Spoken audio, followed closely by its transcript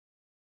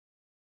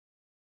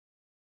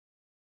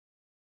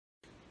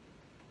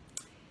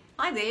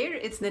Hi there,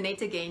 it's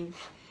Ninette again.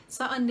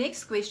 So our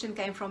next question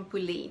came from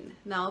Pauline.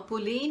 Now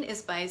Pauline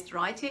is based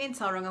right here in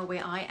Tauranga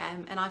where I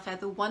am, and I've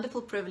had the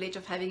wonderful privilege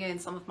of having her in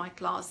some of my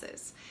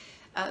classes.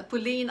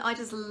 Pauline, I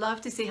just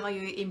love to see how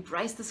you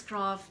embrace this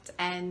craft,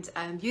 and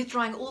you're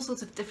trying all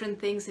sorts of different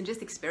things and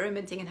just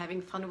experimenting and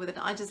having fun with it.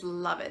 I just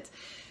love it.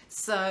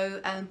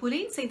 So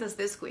Pauline sent us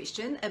this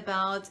question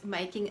about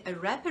making a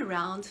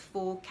wraparound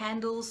for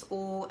candles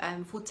or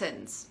for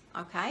tins.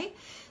 Okay,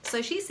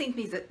 so she sent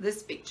me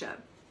this picture.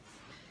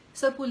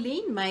 So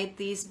Pauline made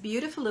these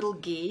beautiful little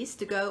geese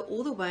to go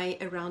all the way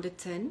around a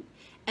tin,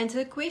 and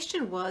her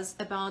question was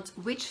about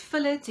which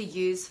filler to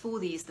use for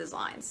these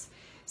designs.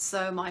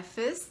 So my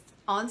first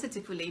answer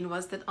to Pauline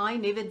was that I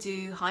never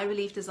do high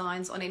relief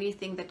designs on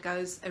anything that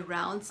goes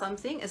around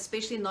something,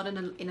 especially not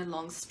in a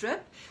long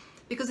strip,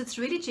 because it's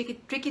really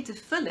tricky to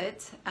fill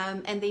it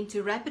and then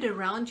to wrap it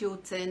around your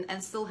tin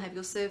and still have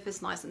your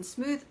surface nice and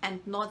smooth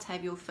and not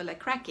have your filler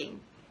cracking.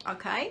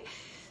 Okay,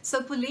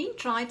 so Pauline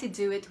tried to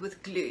do it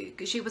with glue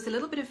because she was a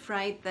little bit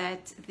afraid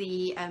that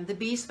the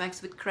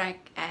beeswax would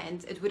crack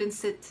and it wouldn't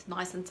sit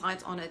nice and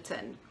tight on her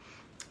tin.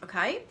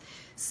 Okay,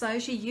 so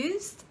she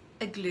used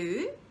a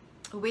glue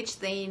which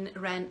then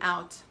ran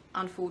out,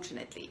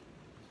 unfortunately.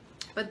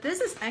 But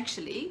this is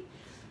actually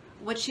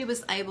what she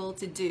was able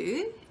to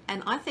do,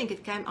 and I think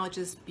it came out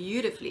just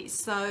beautifully.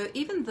 So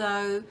even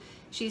though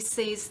she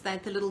says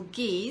that the little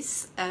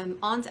geese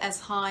aren't as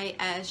high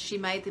as she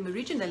made them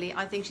originally,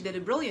 I think she did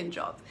a brilliant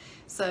job.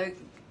 So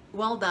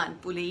well done,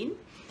 Pauline.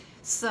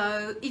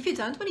 So if you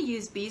don't want to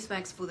use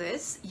beeswax for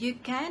this, you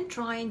can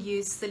try and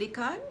use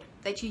silicone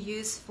that you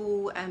use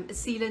for a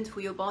sealant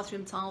for your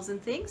bathroom tiles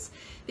and things,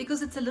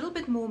 because it's a little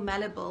bit more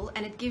malleable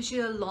and it gives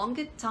you a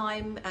longer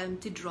time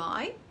to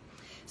dry.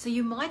 So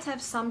you might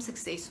have some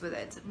success with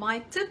it. My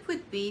tip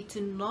would be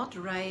to not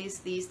raise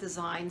these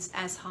designs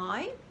as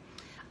high.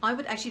 I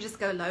would actually just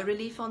go low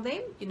relief on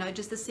them, you know,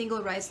 just a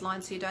single raised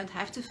line so you don't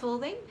have to fill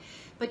them.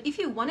 But if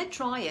you want to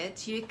try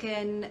it, you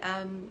can,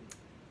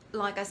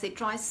 like I said,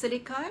 try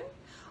silicone,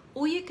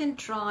 or you can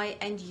try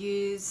and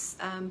use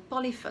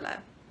polyfiller.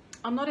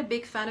 I'm not a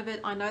big fan of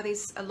it. I know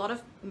there's a lot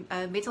of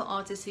metal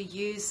artists who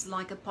use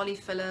like a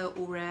polyfiller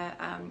or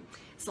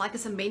it's like a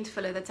cement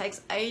filler that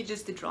takes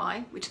ages to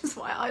dry, which is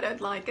why I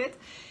don't like it.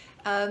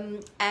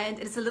 And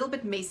it's a little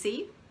bit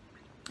messy.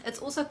 It's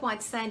also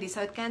quite sandy,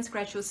 so it can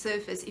scratch your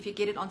surface if you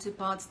get it onto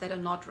parts that are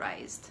not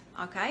raised.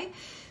 Okay,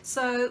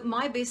 so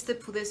my best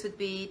tip for this would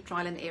be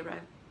trial and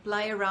error.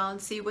 Play around,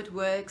 see what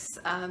works.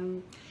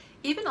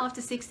 Even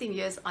after 16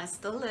 years, I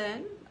still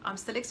learn. I'm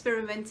still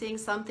experimenting.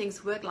 Some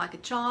things work like a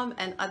charm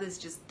and others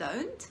just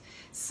don't.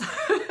 So,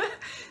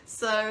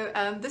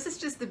 this is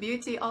just the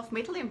beauty of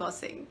metal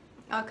embossing.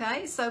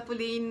 Okay, so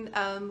Pauline,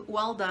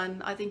 well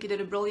done. I think you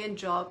did a brilliant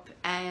job.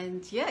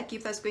 And yeah,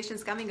 keep those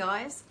questions coming,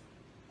 guys.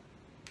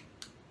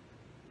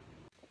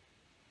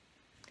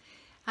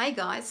 Hi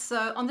guys,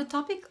 so on the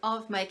topic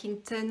of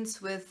making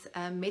tins with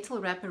metal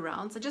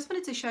wraparounds, I just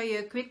wanted to show you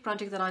a quick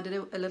project that I did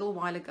a little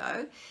while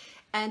ago.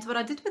 And what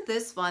I did with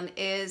this one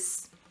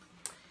is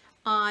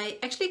I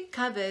actually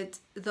covered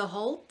the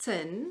whole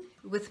tin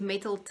with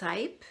metal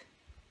tape,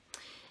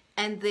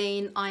 and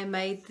then I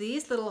made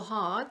these little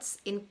hearts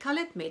in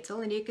colored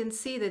metal, and you can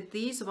see that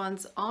these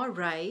ones are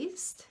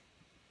raised.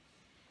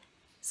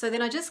 So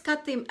then I just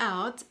cut them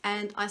out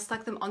and I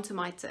stuck them onto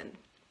my tin.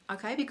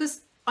 Okay,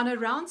 because on a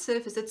round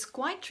surface it's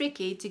quite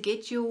tricky to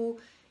get your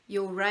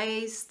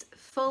raised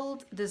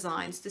filled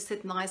designs to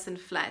sit nice and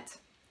flat.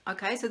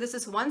 Okay, so this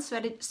is one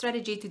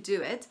strategy to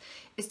do it,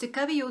 is to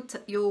cover your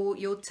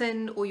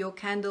tin or your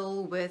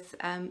candle with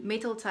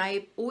metal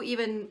tape or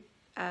even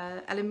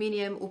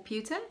aluminium or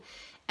pewter,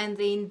 and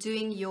then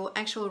doing your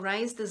actual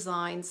raised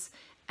designs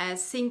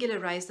as singular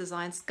raised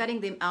designs,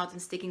 cutting them out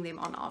and sticking them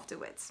on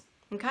afterwards.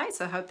 Okay,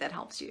 so I hope that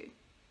helps you.